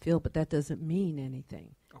already filled, but that doesn't mean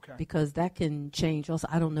anything. Okay. Because that can change also.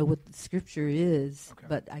 I don't know what the scripture is,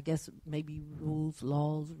 but I guess maybe rules,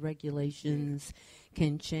 laws, regulations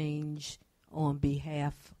can change on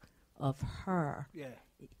behalf of her. Yeah.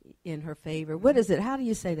 in her favor. What is it? How do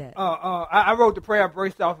you say that? I wrote the prayer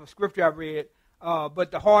based off of scripture I read.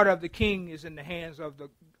 But the heart of the king is in the hands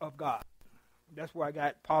of God. That's where I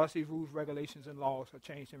got policies, rules, regulations, and laws are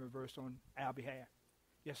changed and reversed on our behalf.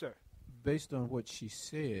 Yes, sir. Based on what she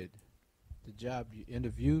said, the job you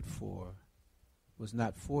interviewed for was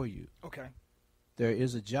not for you. Okay. There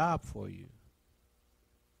is a job for you,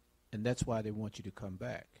 and that's why they want you to come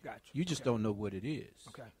back. Gotcha. You just don't know what it is.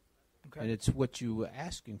 Okay. Okay. And it's what you were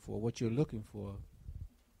asking for, what you're looking for.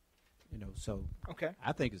 You know, so okay.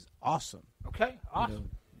 I think it's awesome. Okay, awesome.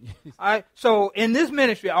 You know. All right, so in this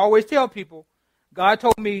ministry, I always tell people, God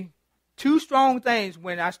told me 2 strong things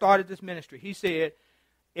when I started this ministry. He said,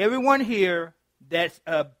 everyone here that's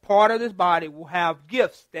a part of this body will have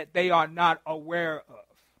gifts that they are not aware of.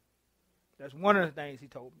 That's one of the things he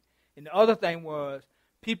told me. And the other thing was,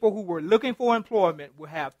 people who were looking for employment will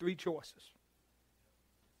have 3 choices.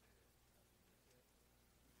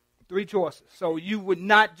 3 choices. So you would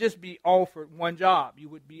not just be offered one job. You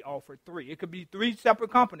would be offered 3. It could be 3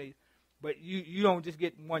 separate companies, but you don't just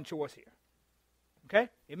get one choice here. Okay?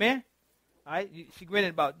 Amen? All right? She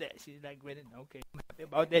grinning about that. She's like grinning. Okay. I'm happy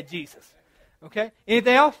about that, Jesus. Okay?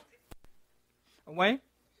 Anything else? Wayne?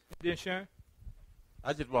 Then Sharon?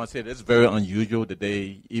 I just want to say that it's very unusual that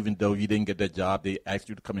they, even though you didn't get that job, they asked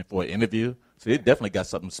you to come in for an interview. So they definitely got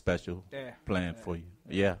something special planned for you.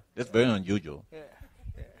 Yeah, that's very unusual. Yeah.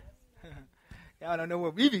 Y'all don't know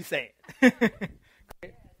what we be saying.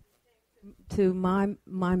 To my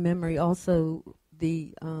memory, also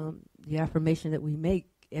the affirmation that we make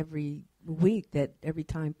every week, that every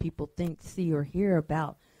time people think, see, or hear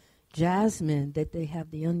about Jasmine, that they have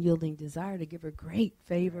the unyielding desire to give her great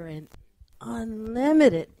favor and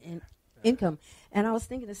unlimited income. And I was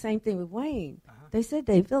thinking the same thing with Wayne. They said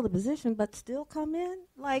they fill the position, but still come in?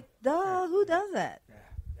 Like, duh, who does that?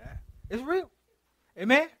 It's real.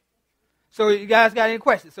 Amen? So you guys got any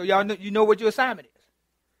questions? So y'all know, you know what your assignment is.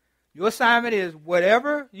 Your assignment is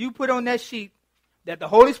whatever you put on that sheet that the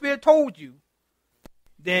Holy Spirit told you,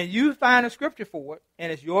 then you find a scripture for it,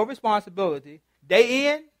 and it's your responsibility,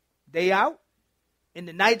 day in, day out, in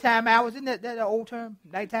the nighttime hours. Isn't that an old term?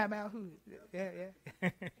 Nighttime hours?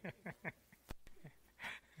 Yeah.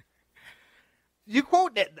 You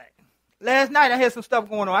quote that thing. Last night I had some stuff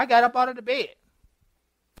going on. I got up out of the bed.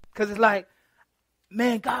 Because it's like,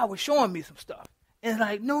 man, God was showing me some stuff. And it's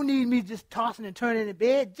like, no need me just tossing and turning in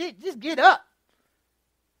bed. Just get up.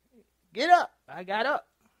 Get up. I got up.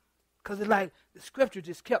 Because it's like the scripture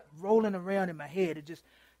just kept rolling around in my head. It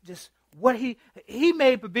just what he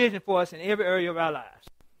made provision for us in every area of our lives.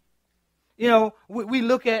 You know, we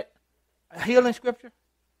look at a healing scripture,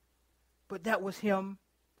 but that was him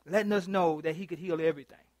letting us know that he could heal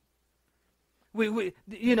everything. We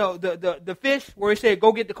you know, the fish where he said,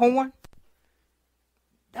 go get the corn,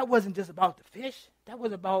 that wasn't just about the fish. That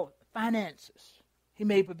was about finances. He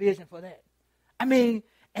made provision for that. I mean,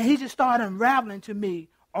 and he just started unraveling to me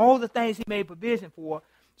all the things he made provision for.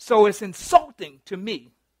 So it's insulting to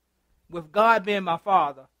me, with God being my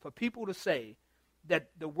father, for people to say that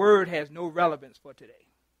the word has no relevance for today.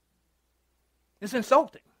 It's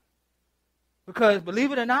insulting. Because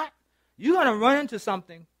believe it or not, you're going to run into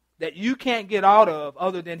something that you can't get out of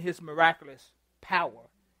other than his miraculous power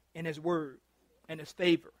and his word and his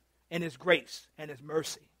favor and his grace and his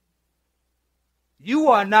mercy. You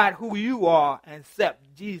are not who you are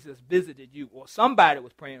except Jesus visited you, or somebody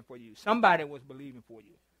was praying for you. Somebody was believing for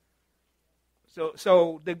you.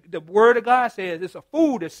 So the word of God says it's a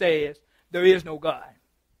fool that says there is no God.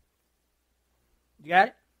 You got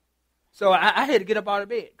it? So I had to get up out of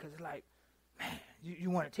bed because it's like, man, you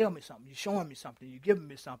want to tell me something. You're showing me something. You're giving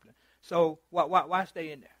me something. So why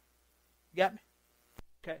stay in there? You got me?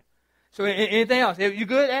 Okay. So anything else? You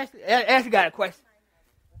good, Ashley? Ashley got a question.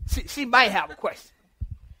 She might have a question.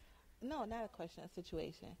 No, not a question, a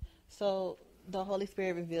situation. So the Holy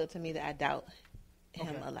Spirit revealed to me that I doubt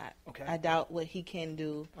him a lot. Okay. I doubt what he can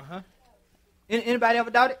do. Uh-huh. Anybody ever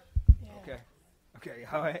doubt it? Yeah. Okay,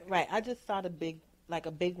 all right. Right, I just saw the big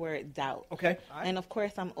word, doubt. Okay, all right. And of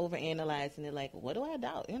course I'm overanalyzing it, like, what do I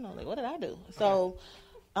doubt? You know, like, what did I do? So,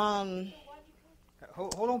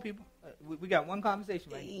 Hold on, people. We got one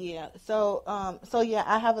conversation right here. Yeah. So yeah,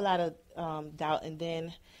 I have a lot of doubt, and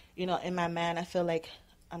then, you know, in my mind, I feel like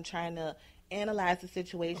I'm trying to analyze the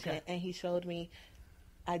situation, and he showed me,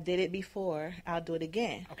 I did it before, I'll do it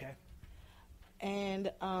again. Okay.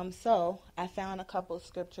 And so I found a couple of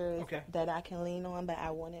scriptures that I can lean on, but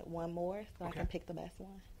I wanted one more, so I can pick the best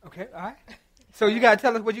one. Okay, all right. So you got to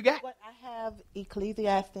tell us what you got. What I have,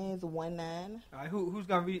 Ecclesiastes 1:9. All right, who's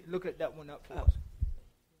going to look at that one up for us?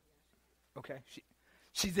 Okay,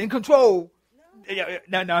 she's in control.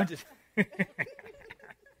 No, I'm just.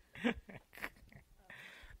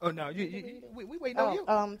 Oh no, we waiting on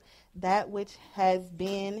you. That which has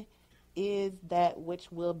been is that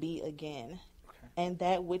which will be again, and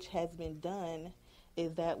that which has been done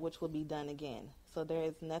is that which will be done again. So there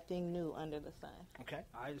is nothing new under the sun. Okay,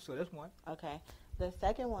 all right. So that's one. Okay, the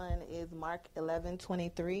second one is Mark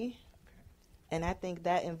 11:23. And I think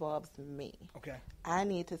that involves me. Okay. I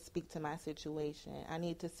need to speak to my situation. I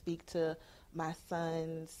need to speak to my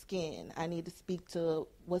son's skin. I need to speak to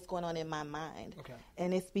what's going on in my mind. Okay.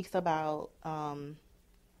 And it speaks about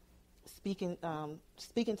speaking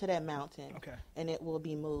to that mountain. Okay. And it will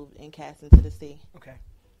be moved and cast into the sea. Okay.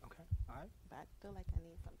 Okay. All right. But I feel like I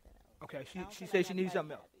need something else. Okay. She said she needs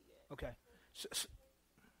something else. Okay.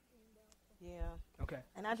 Yeah. Okay.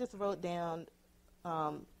 And I just wrote down.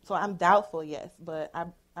 So I'm doubtful, yes, but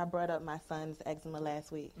I brought up my son's eczema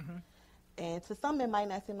last week. Mm-hmm. And to some, it might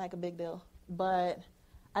not seem like a big deal, but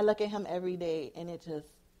I look at him every day, and it just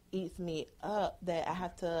eats me up that I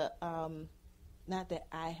have to, not that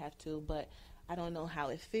I have to, but I don't know how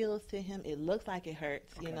it feels to him. It looks like it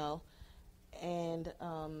hurts, you know, and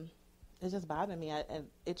it's just bothering me.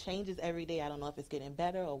 It changes every day. I don't know if it's getting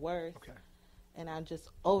better or worse. Okay. And I'm just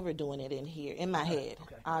overdoing it in here, in my head,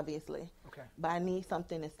 obviously. Okay. But I need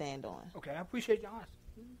something to stand on. Okay, I appreciate your honesty.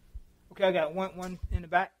 Okay, I got one in the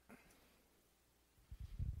back.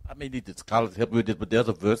 I may need the scholars to help me with this, but there's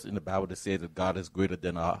a verse in the Bible that says that God is greater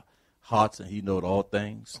than our hearts and He knows all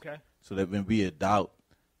things. Okay. So that when we are in doubt,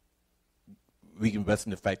 we can rest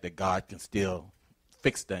in the fact that God can still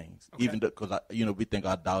fix things, even because we think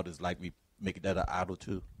our doubt is like we make that an idol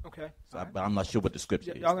too. Okay. So but I'm not sure what the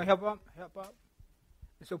scripture is. Y'all gonna help up? Help up.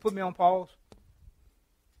 So put me on pause.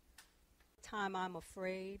 Time I'm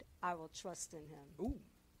afraid, I will trust in Him. Ooh.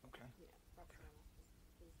 Okay.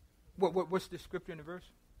 What's the scripture in the verse?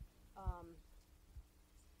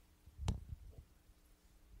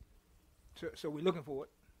 So we're looking for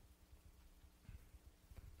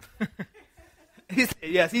it. He said,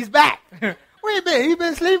 yes, he's back. Where you been? He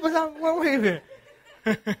been asleep or something? Where you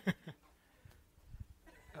been?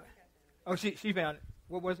 Oh, she found it.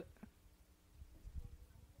 What was it?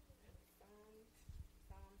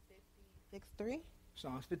 Psalm 56:3.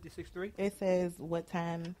 Psalms 56:3. It says, "What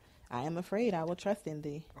time I am afraid, I will trust in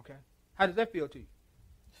Thee." Okay. How does that feel to you?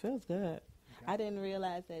 Feels good. Okay. I didn't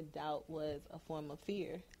realize that doubt was a form of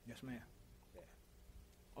fear. Yes, ma'am. Yeah.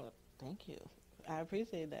 Well, thank you. I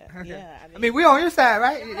appreciate that. Okay. Yeah. I mean, we're on your side,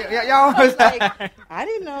 right? Y'all on your side. I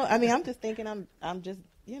didn't know. I mean, I'm just thinking. I'm just.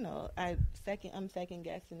 I'm second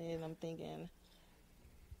guessing it, and I'm thinking.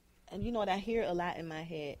 And you know what? I hear a lot in my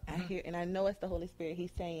head. I hear, and I know it's the Holy Spirit.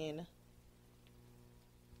 He's saying,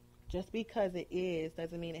 just because it is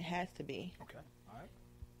doesn't mean it has to be. Okay. All right.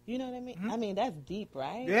 You know what I mean? I mean, that's deep,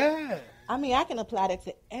 right? Yeah. I mean, I can apply that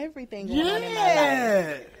to everything going on in my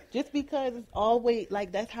life. Just because it's always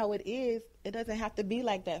like that's how it is, it doesn't have to be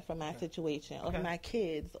like that for my situation or for my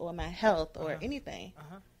kids or my health or anything.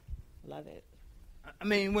 Love it. I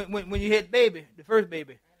mean, when you had the first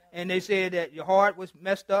baby, and they said that your heart was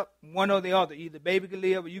messed up, one or the other, either baby could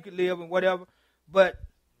live or you could live and whatever, but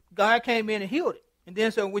God came in and healed it. And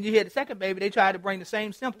then so when you had the second baby, they tried to bring the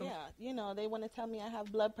same symptoms. Yeah, they want to tell me I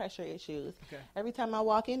have blood pressure issues. Okay. Every time I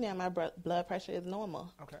walk in there, my blood pressure is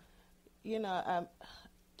normal. Okay.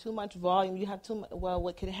 Too much volume. You have too much. Well,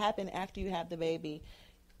 what could happen after you have the baby?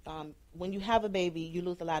 When you have a baby, you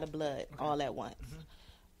lose a lot of blood all at once.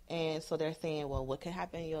 And so they're saying, well, what could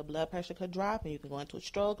happen? Your blood pressure could drop and you could go into a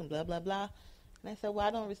stroke and blah, blah, blah. And I said, well,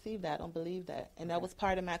 I don't receive that. I don't believe that. And that was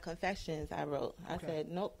part of my confessions I wrote. I said,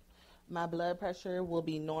 nope, my blood pressure will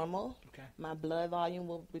be normal. Okay. My blood volume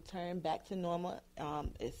will return back to normal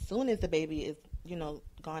as soon as the baby is,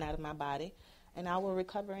 gone out of my body. And I will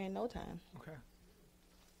recover in no time. Okay.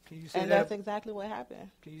 Can you say and that's exactly what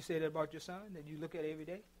happened. Can you say that about your son that you look at every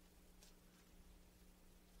day?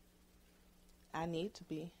 I need to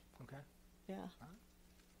be. Okay. Yeah.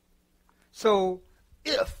 So,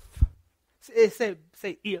 if say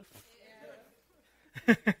if,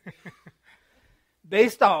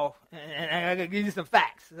 based off, and I can give you some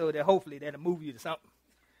facts so that hopefully that'll move you to something.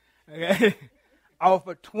 Okay.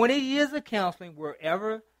 Over 20 years of counseling,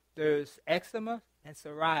 wherever there's eczema and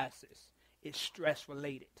psoriasis, it's stress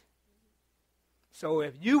related. So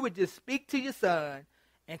if you would just speak to your son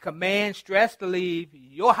and command stress to leave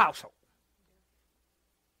your household.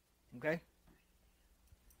 Okay?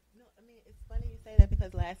 No, I mean, it's funny you say that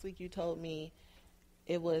because last week you told me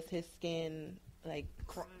it was his skin, like,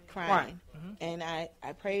 crying. And I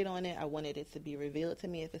prayed on it. I wanted it to be revealed to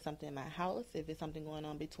me if it's something in my house, if it's something going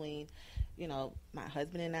on between, my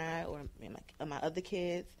husband and I or my other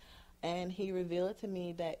kids. and he revealed to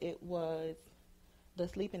me that it was the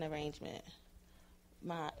sleeping arrangement.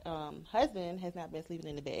 My husband has not been sleeping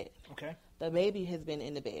in the bed. Okay. The baby has been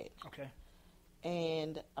in the bed. Okay.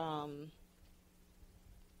 And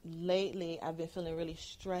lately, I've been feeling really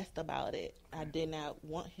stressed about it. I did not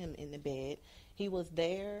want him in the bed. He was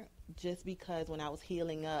there just because when I was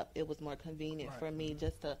healing up, it was more convenient for me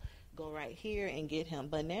just to go right here and get him.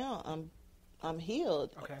 But now I'm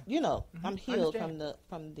healed. Okay. You know, I'm healed from Understand.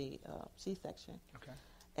 the C-section. Okay.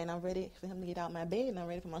 And I'm ready for him to get out my bed, and I'm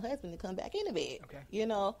ready for my husband to come back in the bed. Okay. You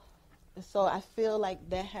know, so I feel like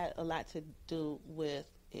that had a lot to do with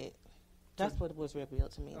it. That's what was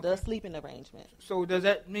revealed to me. Okay. The sleeping arrangement. So does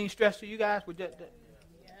that mean stress to you guys? With that?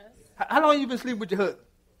 Yes. How long you been sleeping with your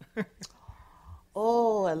husband?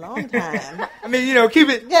 Oh, a long time. I mean, you know, keep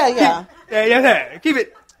it. Yeah. Keep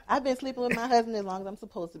it. I've been sleeping with my husband as long as I'm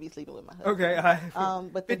supposed to be sleeping with my husband. Okay. All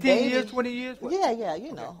right. But the 15 baby, years, 20 years? What? Yeah,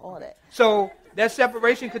 you know, all that. So that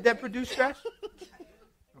separation, could that produce stress?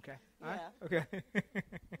 Okay. All right. Okay.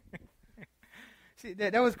 See,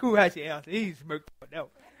 that was cool how she answered. He smirked. No.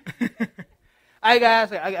 All right,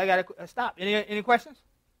 guys, I got to stop. Any questions?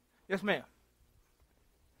 Yes, ma'am.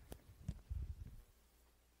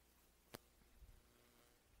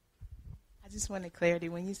 I just wanted clarity.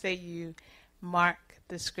 When you say you mark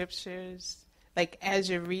the scriptures, like as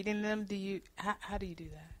you're reading them, how do you do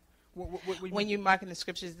that? When you're marking the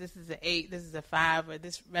scriptures, this is an 8, this is a 5, or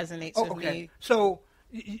this resonates with me. So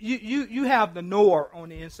you have the knower on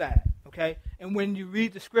the inside, okay? And when you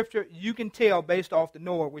read the scripture, you can tell based off the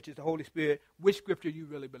knower, which is the Holy Spirit, which scripture you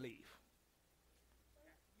really believe.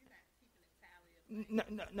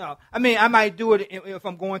 No. I mean, I might do it if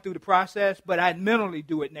I'm going through the process, but I mentally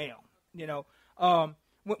do it now. You know,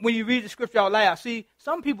 when you read the scripture out loud, see,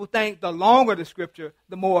 some people think the longer the scripture,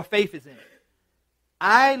 the more faith is in it.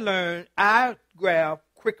 I grab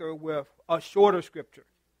quicker with a shorter scripture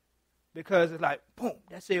because it's like, boom,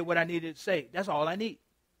 that said what I needed to say. That's all I need.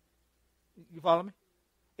 You follow me?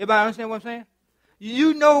 Everybody understand what I'm saying?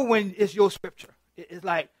 You know when it's your scripture. It's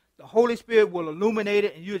like the Holy Spirit will illuminate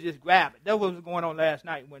it and you just grab it. That was going on last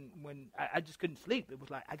night when I just couldn't sleep. It was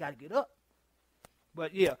like, I got to get up.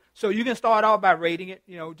 But yeah, so you can start out by rating it.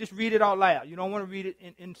 You know, just read it out loud. You don't want to read it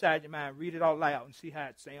inside your mind. Read it out loud and see how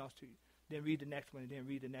it sounds to you. Then read the next one, and then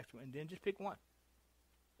read the next one, and then just pick one.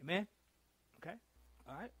 Amen? Okay?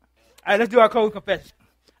 All right? All right, let's do our closing confession.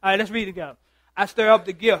 All right, let's read it together. I stir up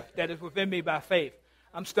the gift that is within me by faith.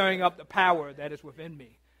 I'm stirring up the power that is within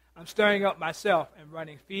me. I'm stirring up myself and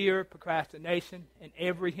running fear, procrastination, and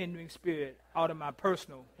every hindering spirit out of my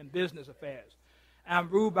personal and business affairs. I'm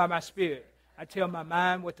ruled by my spirit. I tell my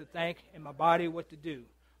mind what to think and my body what to do,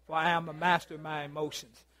 for I am a master of my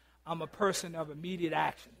emotions. I'm a person of immediate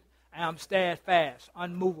action. I am steadfast,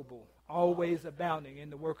 unmovable, always abounding in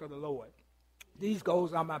the work of the Lord. These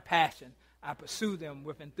goals are my passion. I pursue them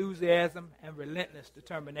with enthusiasm and relentless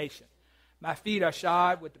determination. My feet are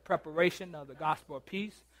shod with the preparation of the gospel of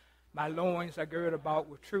peace. My loins are girded about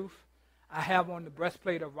with truth. I have on the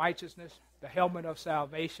breastplate of righteousness, the helmet of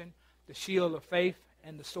salvation, the shield of faith,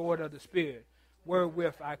 and the sword of the Spirit,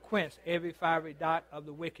 wherewith I quench every fiery dart of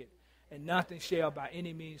the wicked, and nothing shall by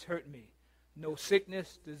any means hurt me. No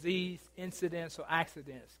sickness, disease, incidents, or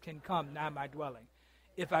accidents can come nigh my dwelling.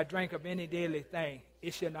 If I drink of any deadly thing,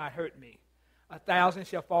 it shall not hurt me. 1,000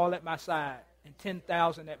 shall fall at my side, and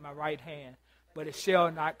 10,000 at my right hand, but it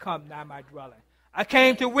shall not come nigh my dwelling. I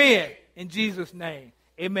came to win in Jesus' name.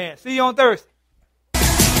 Amen. See you on Thursday.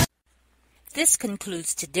 This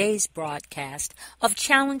concludes today's broadcast of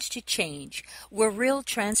Challenge to Change, where real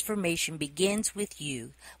transformation begins with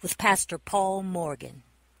you, with Pastor Paul Morgan.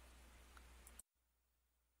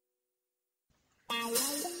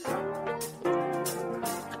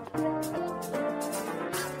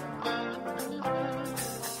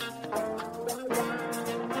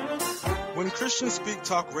 When Christians Speak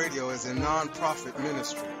Talk Radio is a non-profit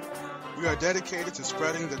ministry, we are dedicated to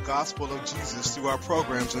spreading the gospel of Jesus through our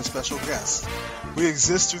programs and special guests. We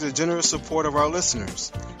exist through the generous support of our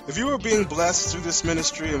listeners. If you are being blessed through this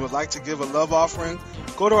ministry and would like to give a love offering,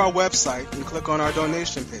 go to our website and click on our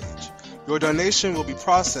donation page. Your donation will be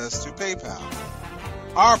processed through PayPal.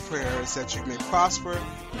 Our prayer is that you may prosper,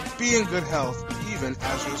 be in good health, even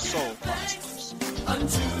as your soul prospers.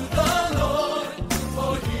 Unto the Lord,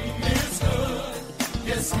 for he is good.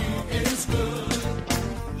 Yes, he is good.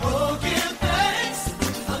 Oh, give thanks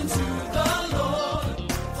unto the Lord,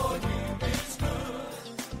 for he is good.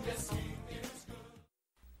 Yes, he is good.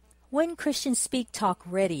 When Christians Speak Talk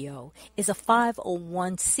Radio is a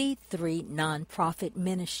 501c3 nonprofit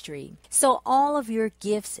ministry, so all of your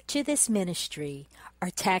gifts to this ministry are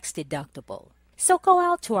tax deductible. So go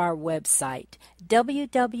out to our website,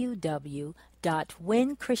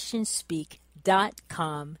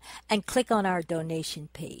 www.whenchristianspeak.com, and click on our donation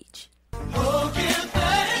page. Oh, give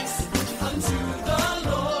thanks unto the